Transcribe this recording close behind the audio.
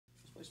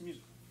Play some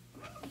music.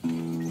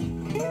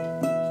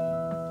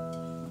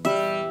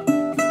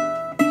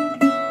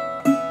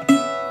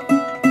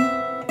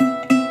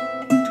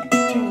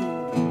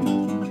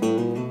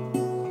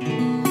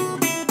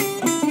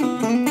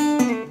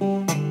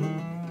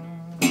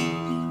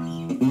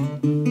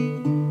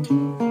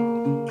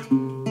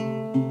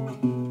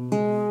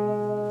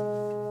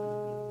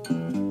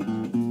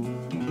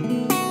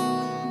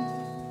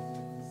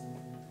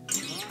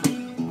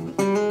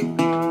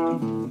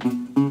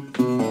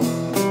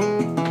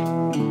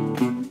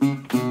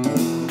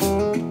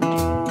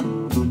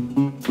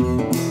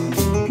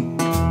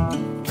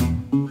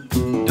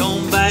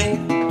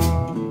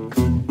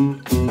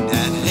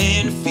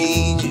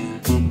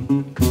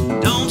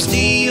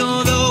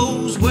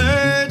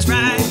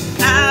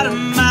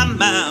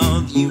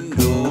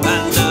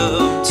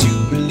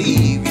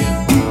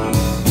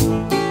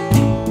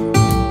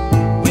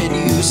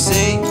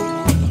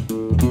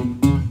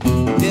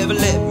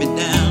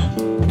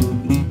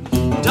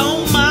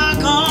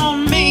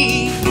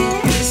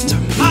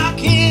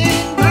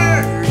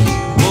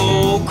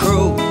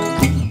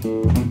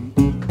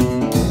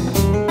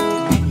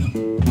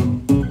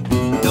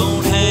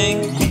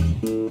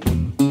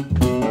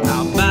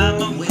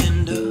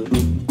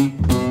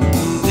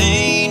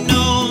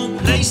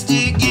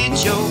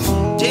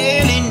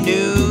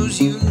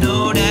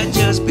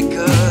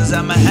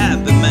 I'm a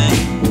happy man,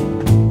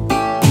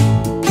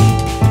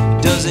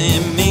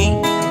 doesn't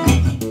mean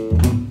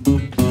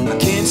I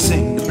can't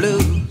sing the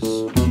blues.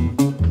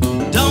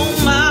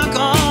 Don't mark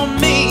on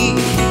me,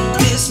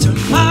 Mr.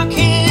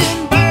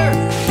 Mockingbird,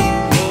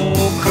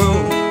 old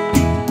crow.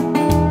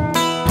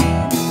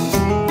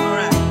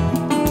 Alright,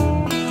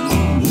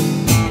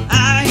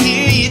 I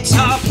hear you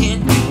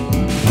talking,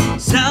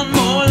 sound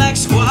more like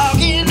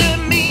squawking to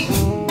me.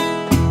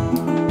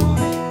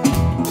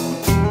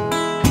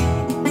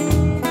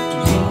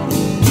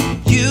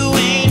 You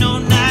ain't no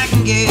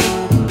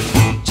nightingale,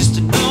 just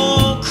an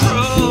old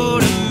crow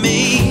to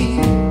me.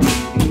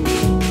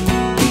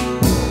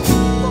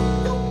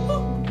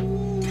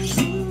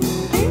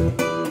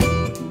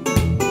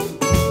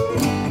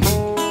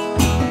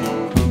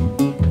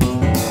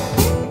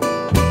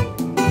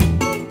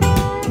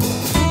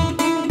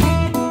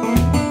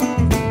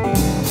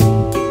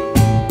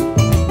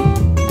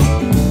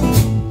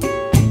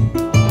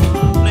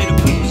 Play the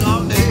blues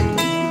all day.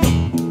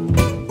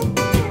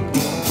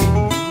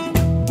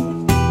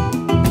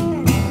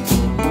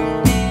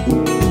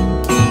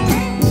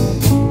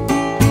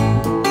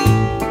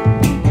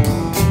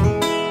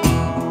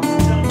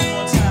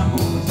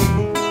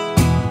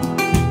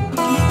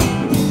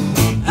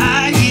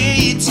 I hear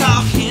you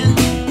talking,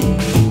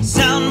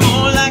 sound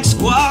more like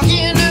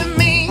squawking to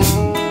me.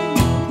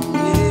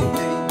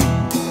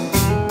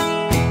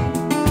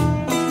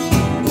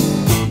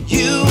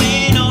 You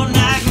ain't no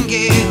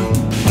nightingale,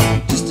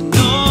 just an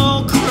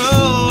old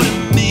crow to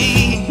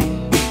me.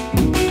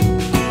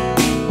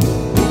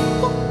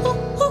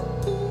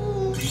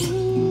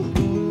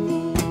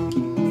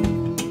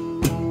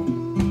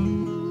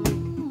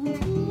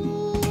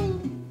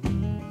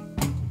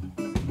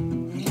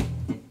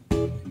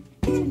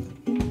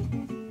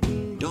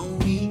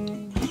 Don't eat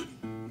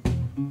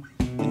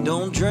and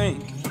don't drink,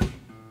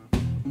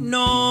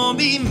 nor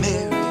be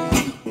merry.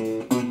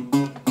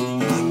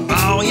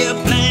 All your